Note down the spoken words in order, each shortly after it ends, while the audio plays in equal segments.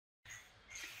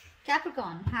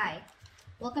Capricorn, hi.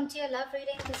 Welcome to your love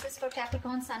reading. This is for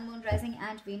Capricorn, Sun, Moon, Rising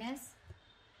and Venus.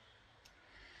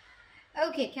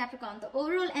 Okay, Capricorn, the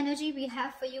overall energy we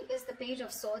have for you is the Page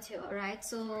of Swords here, alright?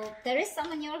 So, there is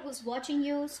someone here who's watching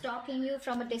you, stalking you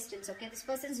from a distance, okay? This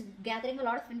person's gathering a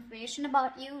lot of information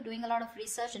about you, doing a lot of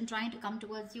research and trying to come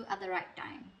towards you at the right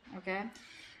time, okay?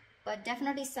 But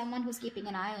definitely someone who's keeping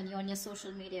an eye on you on your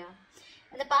social media.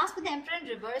 In the past, with the Emperor in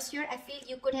reverse here, I feel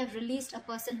you could have released a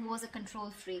person who was a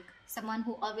control freak. Someone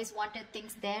who always wanted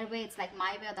things their way. It's like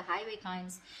my way or the highway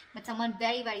kinds. But someone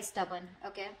very, very stubborn,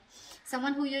 okay?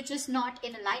 Someone who you're just not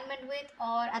in alignment with,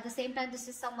 or at the same time, this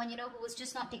is someone, you know, who was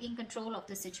just not taking control of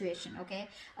the situation, okay?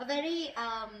 A very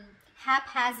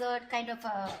haphazard kind of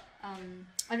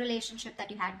a relationship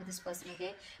that you had with this person,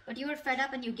 okay? But you were fed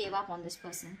up and you gave up on this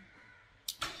person.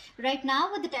 Right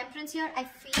now, with the Temperance here, I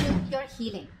feel you're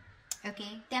healing.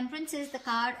 Okay, Temperance is the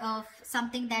card of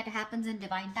something that happens in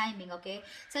divine timing, okay?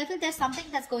 So I feel there's something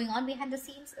that's going on behind the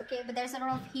scenes, okay? But there's a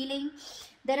lot of healing.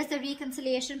 There is a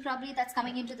reconciliation probably that's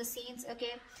coming into the scenes,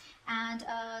 okay? And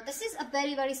this is a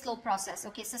very, very slow process,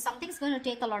 okay? So something's going to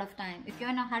take a lot of time. If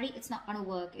you're in a hurry, it's not going to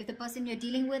work. If the person you're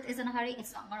dealing with is in a hurry,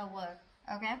 it's not going to work,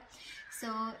 okay?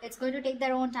 So it's going to take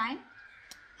their own time.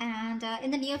 And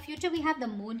in the near future, we have the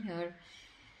Moon here.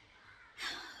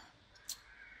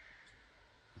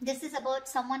 This is about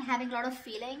someone having a lot of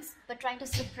feelings, but trying to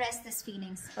suppress these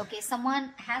feelings, okay?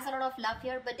 Someone has a lot of love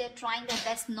here, but they're trying their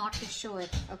best not to show it,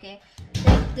 okay?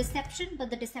 There's deception, but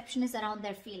the deception is around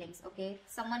their feelings, okay?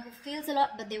 Someone who feels a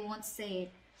lot, but they won't say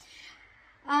it.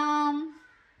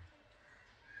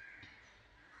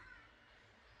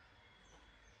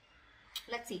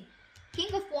 Let's see.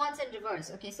 King of Wands in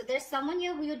reverse, okay? So there's someone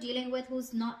here who you're dealing with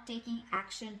who's not taking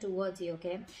action towards you,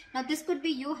 okay? Now, this could be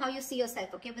you, how you see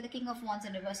yourself, okay? With the King of Wands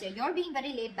in reverse here. You're being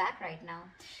very laid back right now.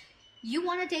 You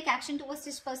want to take action towards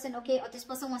this person, okay? Or this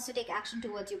person wants to take action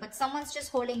towards you. But someone's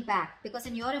just holding back. Because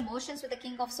in your emotions with the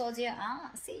King of Swords here,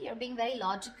 see, you're being very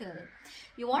logical.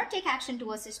 You want to take action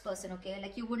towards this person, okay?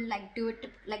 Like you wouldn't like do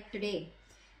it like today.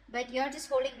 But you're just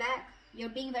holding back. You're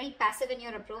being very passive in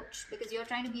your approach because you're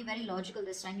trying to be very logical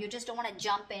this time. You just don't want to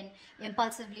jump in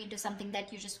impulsively into something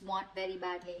that you just want very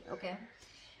badly, okay?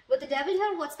 With the Devil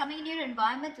here, what's coming in your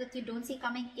environment that you don't see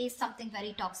coming is something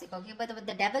very toxic, okay? But with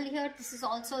the Devil here, this is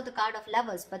also the card of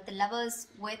Lovers, but the Lovers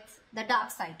with the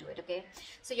dark side to it, okay?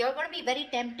 So you're going to be very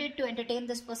tempted to entertain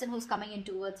this person who's coming in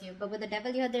towards you. But with the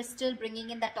Devil here, they're still bringing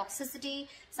in that toxicity,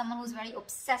 someone who's very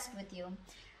obsessed with you.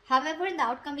 However, in the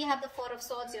outcome, we have the Four of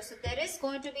Swords here. So there is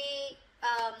going to be,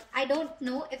 I don't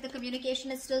know if the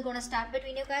communication is still going to start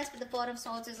between you guys, but the Four of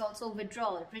Swords is also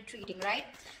withdrawal, retreating, right?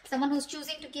 Someone who's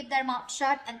choosing to keep their mouth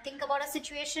shut and think about a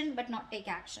situation, but not take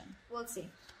action. We'll see.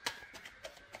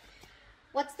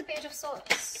 What's the Page of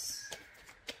Swords?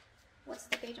 What's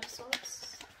the Page of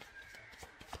Swords?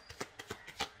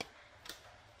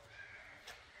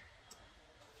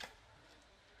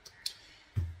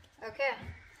 Okay.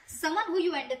 Someone who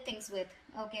you ended things with,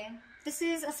 okay? This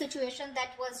is a situation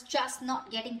that was just not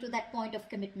getting to that point of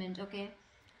commitment, okay?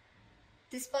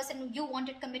 This person, you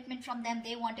wanted commitment from them,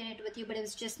 they wanted it with you, but it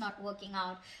was just not working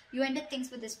out. You ended things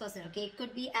with this person, okay? It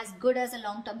could be as good as a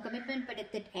long-term commitment, but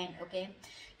it did end, okay?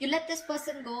 You let this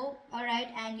person go, all right?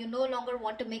 And you no longer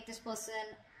want to make this person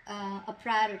a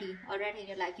priority, all right, in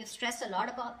your life. You've stressed a lot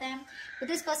about them, but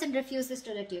this person refuses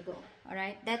to let you go, all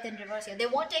right? Death in reverse here. They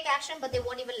won't take action, but they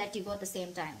won't even let you go at the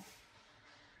same time.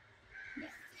 Yeah.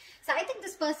 So I think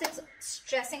this person's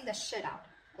stressing the shit out,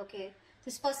 okay?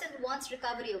 This person wants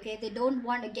recovery, okay? They don't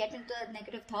want to get into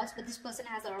negative thoughts, but this person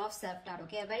has a lot of self-doubt,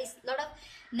 okay? A lot of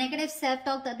negative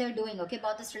self-talk that they're doing, okay,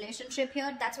 about this relationship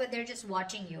here. That's why they're just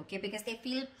watching you, okay? Because they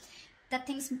feel that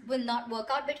things will not work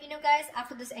out between you guys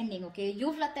after this ending, okay?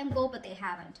 You've let them go, but they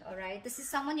haven't, all right? This is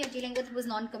someone you're dealing with who was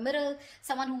non-committal,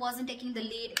 someone who wasn't taking the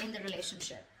lead in the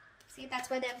relationship. See, that's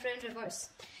why the Emperor in reverse.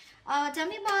 Tell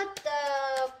me about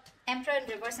the Emperor in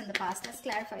reverse in the past. Let's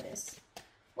clarify this.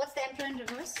 What's the Emperor in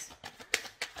reverse?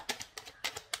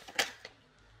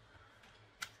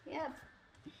 Yeah.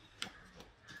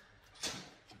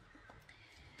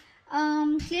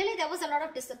 Clearly there was a lot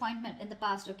of disappointment in the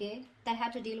past, okay, that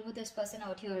had to deal with this person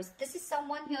out here. This is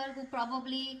someone here who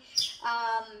probably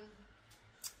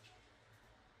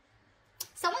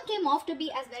someone came off to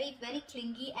be as very, very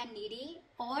clingy and needy,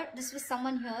 or this was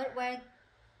someone here where,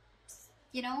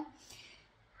 you know,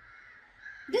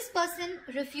 this person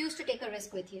refused to take a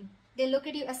risk with you. They look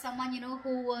at you as someone, you know,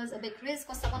 who was a big risk,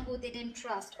 or someone who they didn't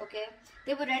trust, okay?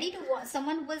 They were ready to want,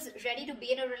 someone was ready to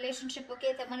be in a relationship,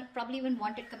 okay? Someone probably even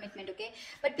wanted commitment, okay?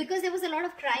 But because there was a lot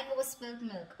of crying over spilled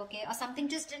milk, okay? Or something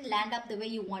just didn't land up the way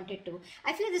you wanted to.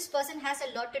 I feel this person has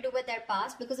a lot to do with their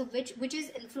past, because of which is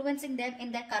influencing them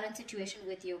in their current situation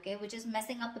with you, okay? Which is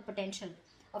messing up the potential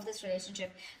of this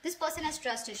relationship. This person has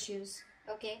trust issues,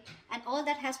 okay, and all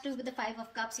that has to do with the Five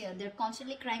of Cups here. They're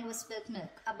constantly crying over spilled milk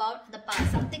about the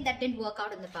past, something that didn't work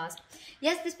out in the past.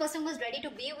 Yes, this person was ready to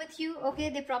be with you, okay?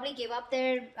 They probably gave up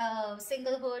their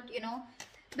singlehood, you know,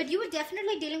 but you were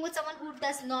definitely dealing with someone who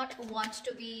does not want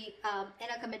to be in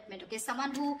a commitment, okay?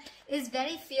 Someone who is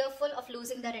very fearful of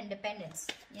losing their independence,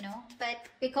 you know, but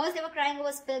because they were crying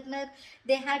over spilled milk,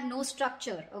 they had no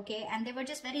structure, okay, and they were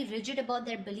just very rigid about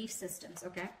their belief systems,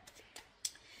 okay?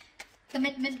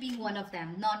 Commitment being one of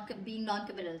them, being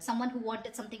non-committal, someone who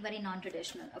wanted something very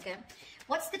non-traditional, okay?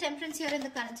 What's the Temperance here in the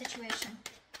current situation?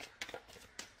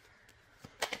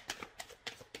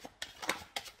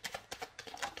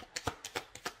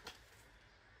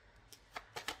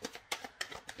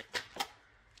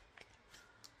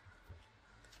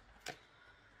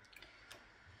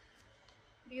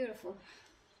 Beautiful.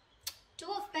 Two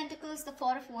of Pentacles, the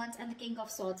Four of Wands, and the King of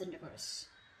Swords in reverse.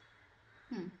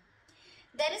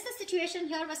 There is a situation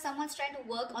here where someone's trying to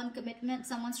work on commitment,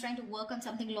 someone's trying to work on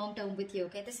something long-term with you,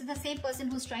 okay? This is the same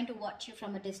person who's trying to watch you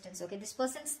from a distance, okay? This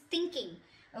person's thinking,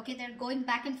 okay? They're going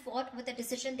back and forth with a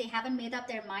decision. They haven't made up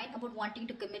their mind about wanting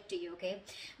to commit to you, okay?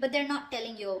 But they're not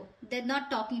telling you, they're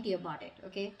not talking to you about it,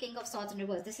 okay? King of Swords in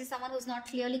reverse. This is someone who's not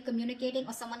clearly communicating,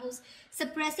 or someone who's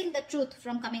suppressing the truth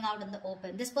from coming out in the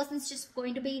open. This person's just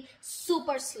going to be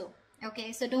super slow,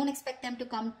 okay? So don't expect them to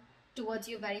come towards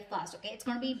you very fast, okay? It's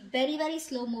going to be very, very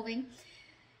slow moving,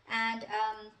 and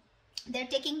they're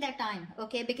taking their time,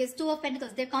 okay? Because Two of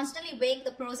Pentacles, they're constantly weighing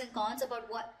the pros and cons about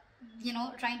what, you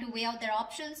know, trying to weigh out their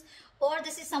options. Or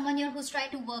this is someone here who's trying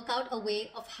to work out a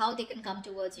way of how they can come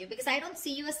towards you, because I don't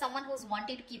see you as someone who's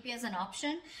wanting to keep you as an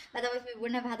option. Otherwise we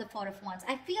wouldn't have had the Four of Wands.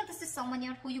 I feel this is someone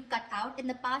here who you cut out in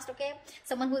the past, okay?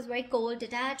 Someone who's very cold,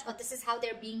 detached, or this is how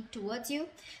they're being towards you.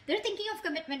 They're thinking of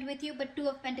commitment with you, but Two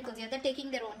of Pentacles here, they're taking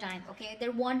their own time, okay?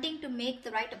 They're wanting to make the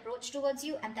right approach towards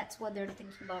you, and that's what they're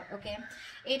thinking about, okay?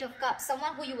 Eight of Cups,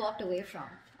 someone who you walked away from,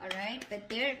 all right? But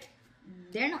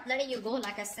they're not letting you go,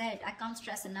 like I said. I can't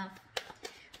stress enough.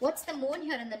 What's the Moon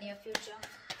here in the near future?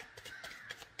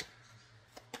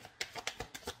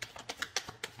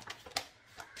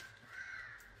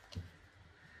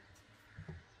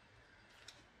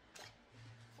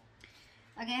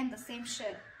 Again, the same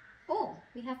shit. Oh,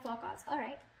 we have four cards. All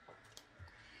right.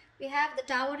 We have the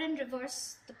Tower in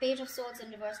reverse, the Page of Swords in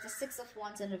reverse, the Six of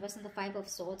Wands in reverse, and the Five of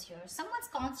Swords here. Someone's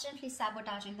constantly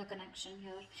sabotaging the connection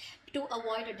here to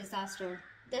avoid a disaster.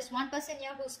 There's one person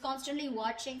here who's constantly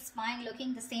watching, spying,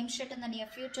 looking the same shit in the near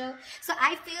future. So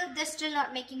I feel they're still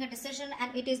not making a decision,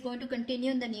 and it is going to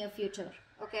continue in the near future,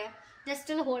 okay? They're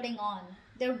still holding on.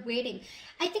 They're waiting.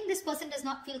 I think this person does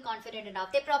not feel confident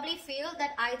enough. They probably feel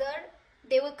that either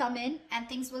they will come in and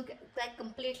things will like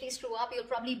completely screw up. You'll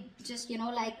probably just, you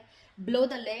know, like blow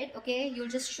the lid, okay? You'll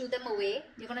just shoo them away.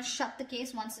 You're going to shut the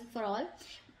case once and for all.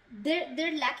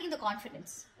 They're lacking the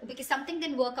confidence because something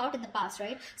didn't work out in the past,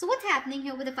 right? So what's happening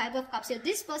here with the Five of Cups here?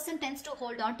 This person tends to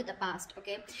hold on to the past,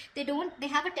 okay? They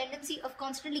have a tendency of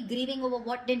constantly grieving over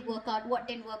what didn't work out, what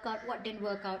didn't work out, what didn't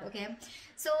work out, okay?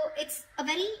 So it's a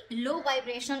very low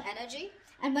vibrational energy,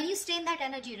 and when you stay in that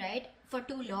energy, right, for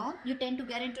too long, you tend to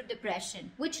get into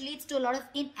depression, which leads to a lot of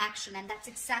inaction, and that's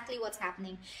exactly what's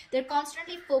happening. They're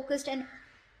constantly focused and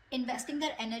investing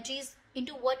their energies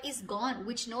into what is gone,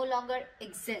 which no longer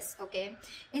exists, okay?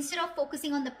 Instead of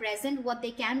focusing on the present, what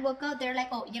they can work out, they're like,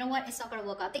 oh, you know what, it's not gonna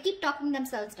work out. They keep talking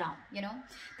themselves down, you know?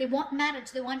 They want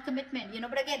marriage, they want commitment, you know?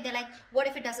 But again, they're like, what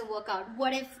if it doesn't work out?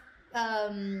 What if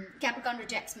Capricorn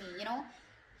rejects me, you know?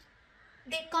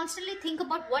 They constantly think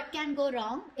about what can go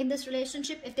wrong in this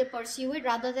relationship if they pursue it,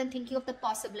 rather than thinking of the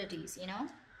possibilities, you know?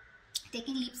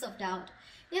 Taking leaps of doubt.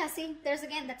 Yeah, see, there's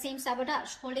again that same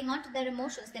sabotage, holding on to their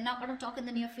emotions. They're not going to talk in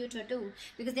the near future too,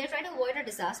 because they're trying to avoid a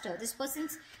disaster. This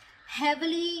person's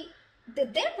heavily, they're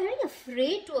very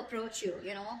afraid to approach you,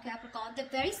 you know, Capricorn. They're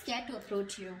very scared to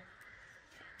approach you.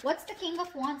 What's the King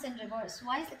of Wands in reverse?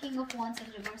 Why is the King of Wands in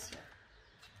reverse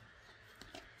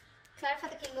here? Clarify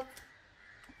the King of,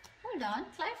 hold on,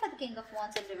 clarify the King of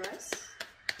Wands in reverse.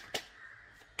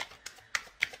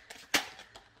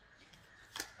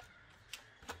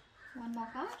 One more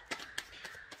card.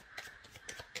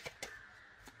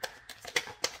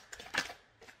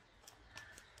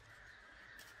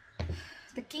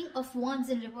 The King of Wands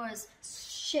in reverse.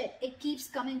 shit, it keeps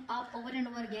coming up over and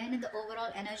over again in the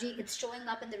overall energy. It's showing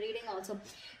up in the reading also.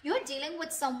 You're dealing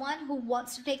with someone who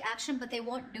wants to take action, but they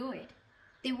won't do it.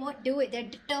 They won't do it. They're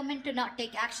determined to not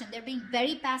take action. They're being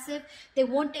very passive. They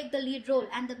won't take the lead role.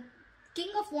 And the King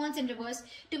of Wands in reverse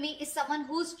to me is someone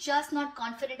who's just not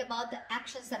confident about the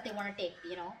actions that they want to take,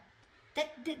 you know.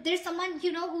 There's someone,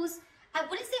 you know, who's, I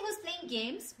wouldn't say who's playing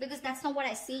games, because that's not what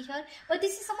I see here, but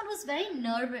this is someone who's very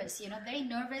nervous, you know, very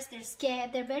nervous. They're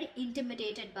scared. They're very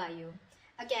intimidated by you.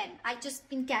 Again, I just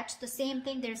can catch the same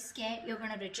thing. They're scared. You're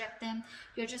going to reject them.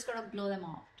 You're just going to blow them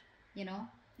out, you know.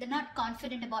 They're not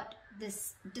confident about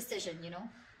this decision, you know.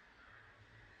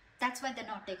 That's why they're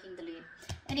not taking the lead.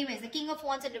 Anyways, the King of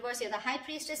Wands in reverse here, the High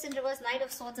Priestess in reverse, Knight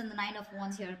of Swords, and the Nine of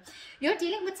Wands here. You're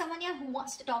dealing with someone here who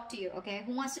wants to talk to you, okay?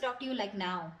 Who wants to talk to you like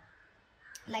now.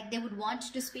 Like they would want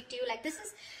to speak to you. Like this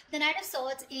is, the Knight of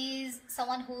Swords is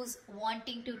someone who's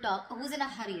wanting to talk, who's in a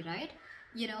hurry, right?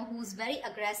 You know, who's very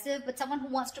aggressive, but someone who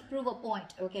wants to prove a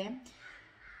point, okay?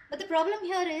 But the problem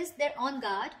here is they're on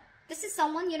guard. This is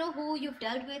someone, you know, who you've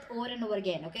dealt with over and over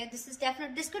again, okay? This is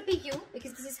definitely, this could be you,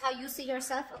 because this is how you see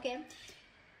yourself, okay?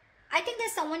 I think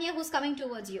there's someone here who's coming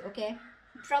towards you, okay?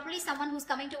 Probably someone who's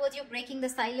coming towards you, breaking the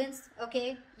silence,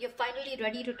 okay? You're finally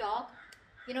ready to talk,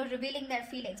 you know, revealing their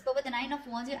feelings. But with the Nine of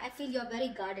Wands here, I feel you're very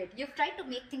guarded. You've tried to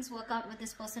make things work out with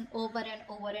this person over and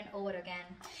over and over again.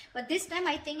 But this time,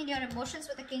 I think in your emotions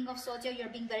with the King of Swords here, you're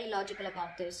being very logical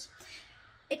about this.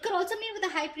 It could also mean with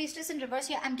the High Priestess in reverse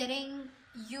here, I'm getting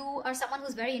you are someone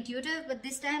who's very intuitive, but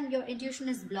this time your intuition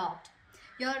is blocked.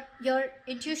 Your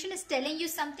intuition is telling you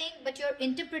something, but you're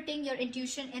interpreting your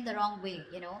intuition in the wrong way,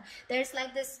 you know. There's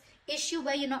like this issue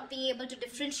where you're not being able to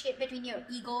differentiate between your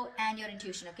ego and your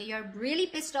intuition, okay. You're really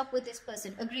pissed off with this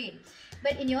person, agreed.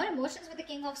 But in your emotions with the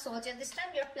King of Swords, and this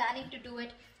time you're planning to do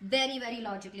it very, very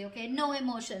logically, okay. No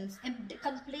emotions, and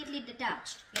completely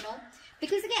detached, you know.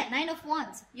 Because again, Nine of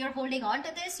Wands, you're holding on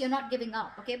to this, you're not giving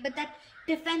up, okay. But that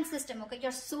defense system, okay,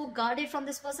 you're so guarded from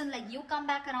this person, like you come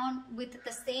back around with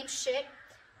the same shit,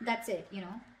 that's it, you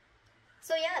know.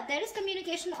 So yeah, there is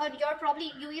communication, or you're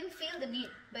probably, you even feel the need,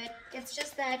 but it's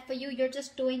just that for you, you're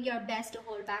just doing your best to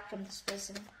hold back from this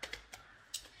person.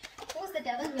 Who's the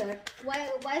Devil here?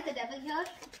 Why is the Devil here?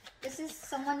 This is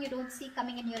someone you don't see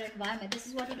coming in your environment. This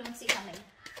is what you don't see coming.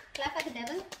 Clap at the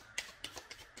Devil.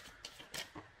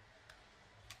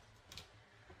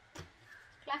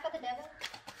 Clap at the Devil.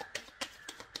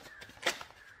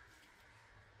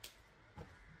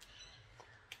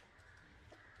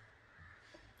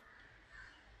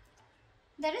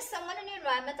 There is someone in your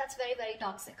environment that's very, very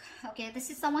toxic, okay? This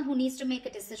is someone who needs to make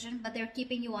a decision, but they're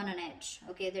keeping you on an edge,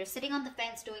 okay? They're sitting on the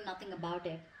fence doing nothing about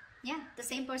it. Yeah, the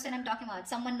same person I'm talking about.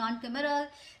 Someone non-committal,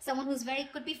 someone who's very,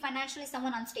 could be financially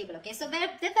someone unstable, okay? So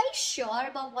they're very sure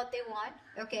about what they want,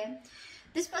 okay?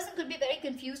 This person could be very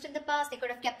confused in the past. They could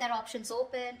have kept their options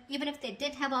open. Even if they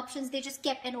did have options, they just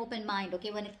kept an open mind,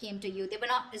 okay, when it came to you. They were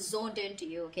not zoned into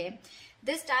you, okay?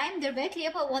 This time, they're very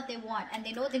clear about what they want, and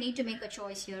they know they need to make a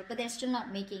choice here, but they're still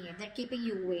not making it. They're keeping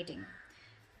you waiting.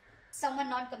 Someone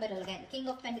non-committal again. King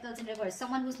of Pentacles in reverse.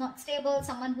 Someone who's not stable.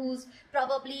 Someone who's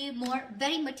probably more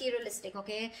very materialistic,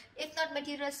 okay? If not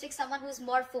materialistic, someone who's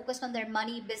more focused on their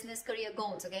money, business, career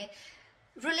goals, okay?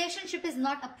 Relationship is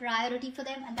not a priority for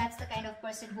them, and that's the kind of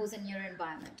person who's in your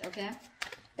environment, okay?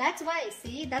 That's why,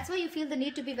 see, that's why you feel the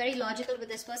need to be very logical with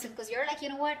this person, because you're like, you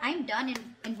know what, I'm done in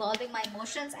involving my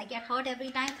emotions. I get hurt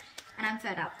every time, and I'm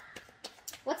fed up.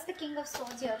 What's the King of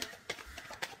Swords here?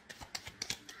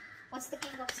 What's the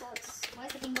King of Swords? Why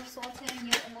is the King of Swords here in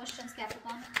your emotions,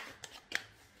 Capricorn?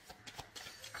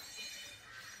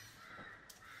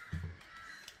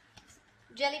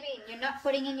 Jelly bean, you're not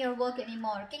putting in your work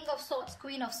anymore. King of Swords,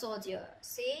 Queen of Swords here.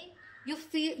 See? You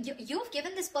feel, you've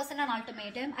given this person an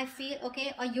ultimatum, I feel,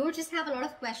 okay? Or you just have a lot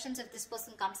of questions if this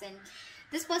person comes in.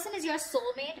 This person is your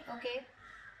soulmate, okay?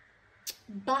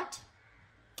 But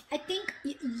I think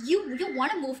you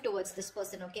want to move towards this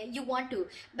person, okay? You want to.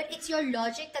 But it's your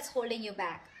logic that's holding you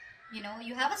back. You know,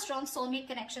 you have a strong soulmate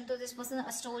connection to this person,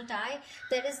 a soul tie.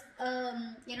 There is,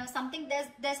 you know, something,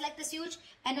 there's like this huge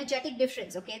energetic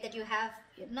difference, okay, that you have.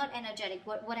 Not energetic,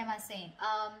 what am I saying?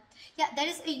 Yeah, there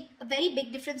is a very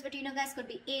big difference between you guys. Could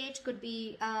be age, could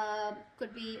be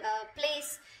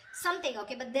place, something,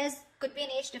 okay, but could be an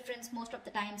age difference most of the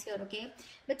times here, okay,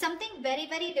 but something very,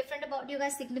 very different about you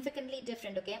guys, significantly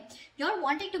different, okay. You're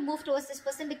wanting to move towards this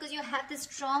person because you have this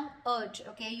strong urge,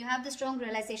 okay, you have this strong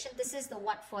realization this is the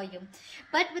one for you.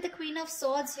 But with the Queen of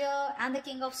Swords here and the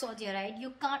King of Swords here, right,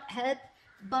 you can't help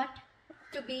but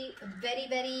to be very,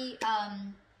 very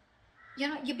you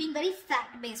know, you're being very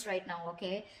fact-based right now,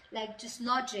 okay, like just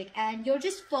logic, and you're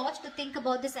just forced to think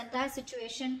about this entire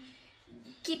situation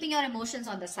keeping your emotions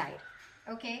on the side.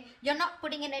 Okay, you're not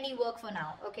putting in any work for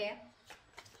now. Okay,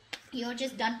 you're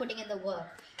just done putting in the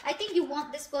work. I think you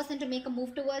want this person to make a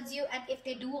move towards you, and if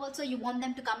they do also, you want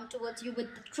them to come towards you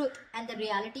with the truth and the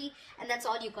reality, and that's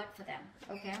all you got for them.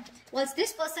 Okay, whilst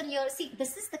this person here, see,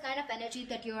 this is the kind of energy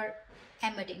that you're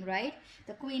emitting, right?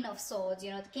 The Queen of Swords, you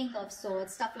know, the King of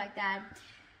Swords, stuff like that.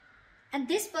 And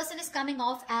this person is coming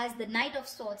off as the Knight of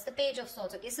Swords, the Page of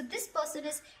Swords. Okay, so this person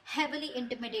is heavily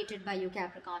intimidated by you,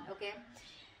 Capricorn. Okay,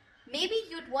 maybe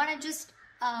you'd want to just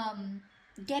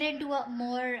get into a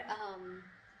more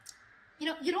you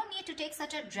know, you don't need to take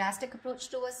such a drastic approach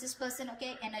towards this person.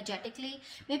 Okay, energetically,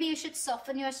 maybe you should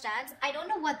soften your stance. I don't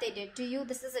know what they did to you.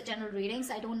 This is a general reading,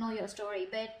 so I don't know your story,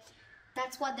 but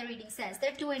that's what the reading says.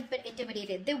 They're too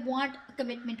intimidated. They want a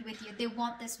commitment with you. They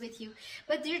want this with you,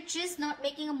 but they're just not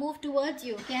making a move towards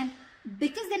you. Okay, and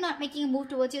because they're not making a move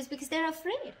towards you, it's because they're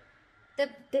afraid.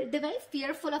 They're very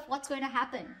fearful of what's going to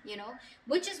happen, you know,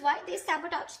 which is why they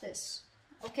sabotage this.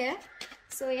 Okay,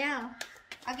 so yeah,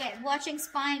 again, watching,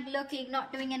 spying, looking,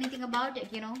 not doing anything about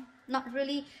it, you know, not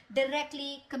really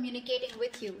directly communicating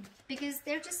with you because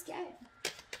they're just scared.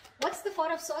 What's the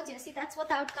Four of Swords here? See, that's what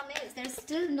the outcome is. There's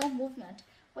still no movement.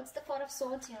 What's the Four of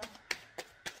Swords here?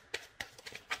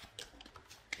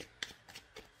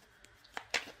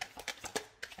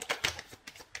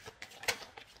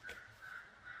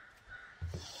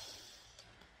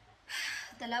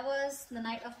 The Lovers, the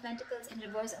Knight of Pentacles in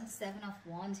reverse, and the Seven of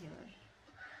Wands here.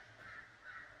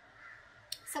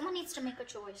 Someone needs to make a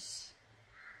choice.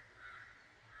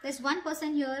 There's one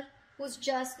person here who's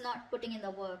just not putting in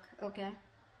the work, okay?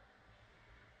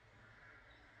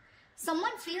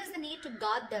 Someone feels the need to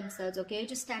guard themselves, okay?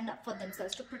 To stand up for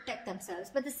themselves, to protect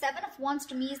themselves. But the Seven of Wands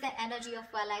to me is the energy of,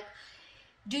 well, like,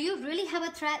 do you really have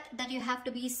a threat that you have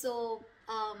to be so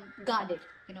guarded,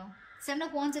 you know? Seven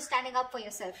of Wands is standing up for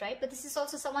yourself, right? But this is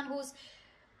also someone who's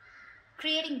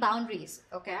creating boundaries,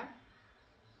 okay?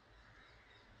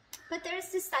 But there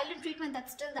is this silent treatment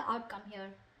that's still the outcome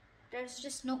here. There's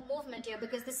just no movement here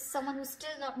because this is someone who's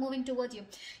still not moving towards you.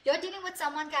 You're dealing with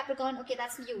someone, Capricorn. Okay,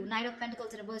 that's you. Knight of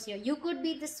Pentacles in reverse here. You could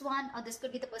be this one, or this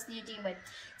could be the person you're dealing with.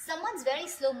 Someone's very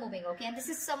slow moving, okay? And this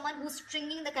is someone who's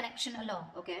stringing the connection along,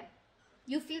 okay?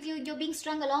 You feel you're being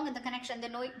strung along in the connection.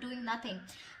 They're doing nothing.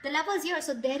 The Lovers here.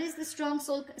 So there is the strong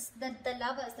soul. The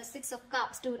Lovers, the Six of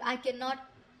Cups. Dude, I cannot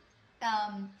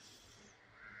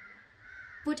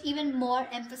put even more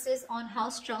emphasis on how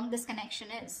strong this connection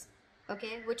is.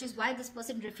 Okay, which is why this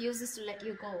person refuses to let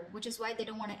you go, which is why they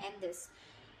don't want to end this.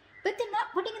 But they're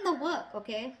not putting in the work,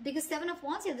 okay? Because Seven of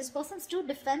Wands here, this person's too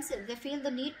defensive. They feel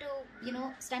the need to, you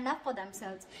know, stand up for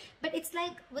themselves. But it's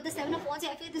like with the Seven of Wands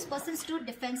here, I feel this person's too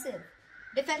defensive.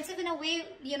 Defensive in a way,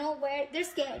 you know, where they're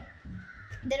scared.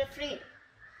 They're afraid.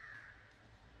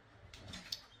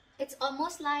 It's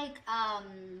almost like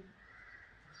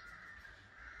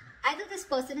either this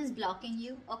person is blocking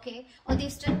you, okay, or they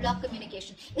still block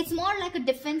communication. It's more like a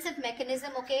defensive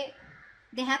mechanism, okay.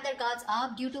 They have their guards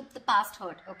up due to the past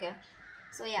hurt, okay.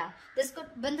 So yeah, this could,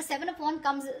 when the Seven of Wands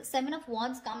comes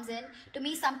in, to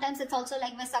me sometimes it's also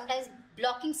like we're sometimes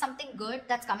blocking something good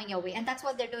that's coming your way, and that's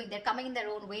what they're doing. They're coming in their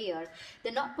own way here.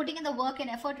 They're not putting in the work and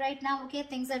effort right now, okay.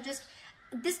 Things are just,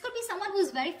 this could be someone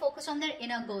who's very focused on their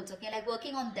inner goals, okay, like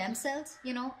working on themselves,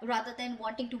 you know, rather than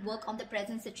wanting to work on the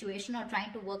present situation or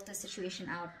trying to work the situation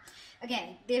out.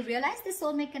 Again, they realize this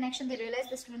soulmate connection, they realize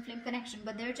this twin flame connection,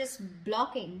 but they're just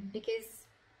blocking because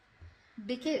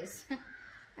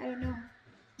I don't know.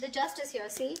 The Justice here,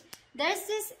 see, there's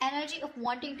this energy of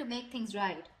wanting to make things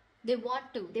right. They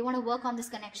want to work on this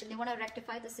connection, they want to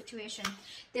rectify the situation,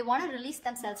 they want to release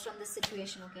themselves from this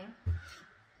situation, okay.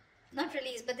 Not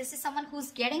release, but this is someone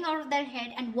who's getting out of their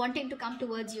head and wanting to come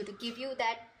towards you to give you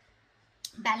that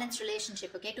balanced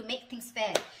relationship, okay, to make things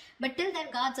fair. But till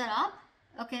their guards are up,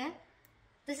 okay,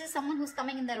 this is someone who's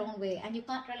coming in their own way and you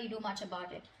can't really do much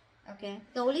about it, okay.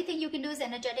 The only thing you can do is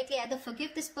energetically either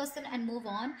forgive this person and move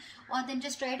on, or then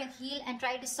just try to heal and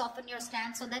try to soften your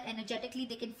stance so that energetically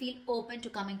they can feel open to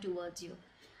coming towards you.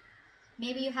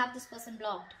 Maybe you have this person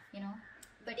blocked, you know,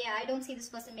 but yeah, I don't see this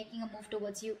person making a move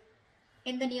towards you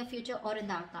in the near future or in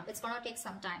the outcome. It's going to take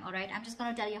some time, all right? I'm just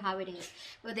going to tell you how it is.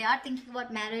 But they are thinking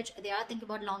about marriage, they are thinking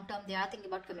about long term, they are thinking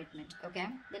about commitment, okay?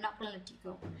 They're not going to let you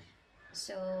go.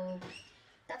 So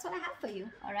that's what I have for you,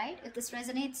 all right? If this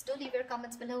resonates, do leave your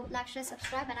comments below, like, share,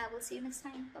 subscribe, and I will see you next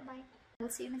time. Bye-bye. I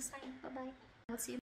will see you next time. Bye-bye. I will see you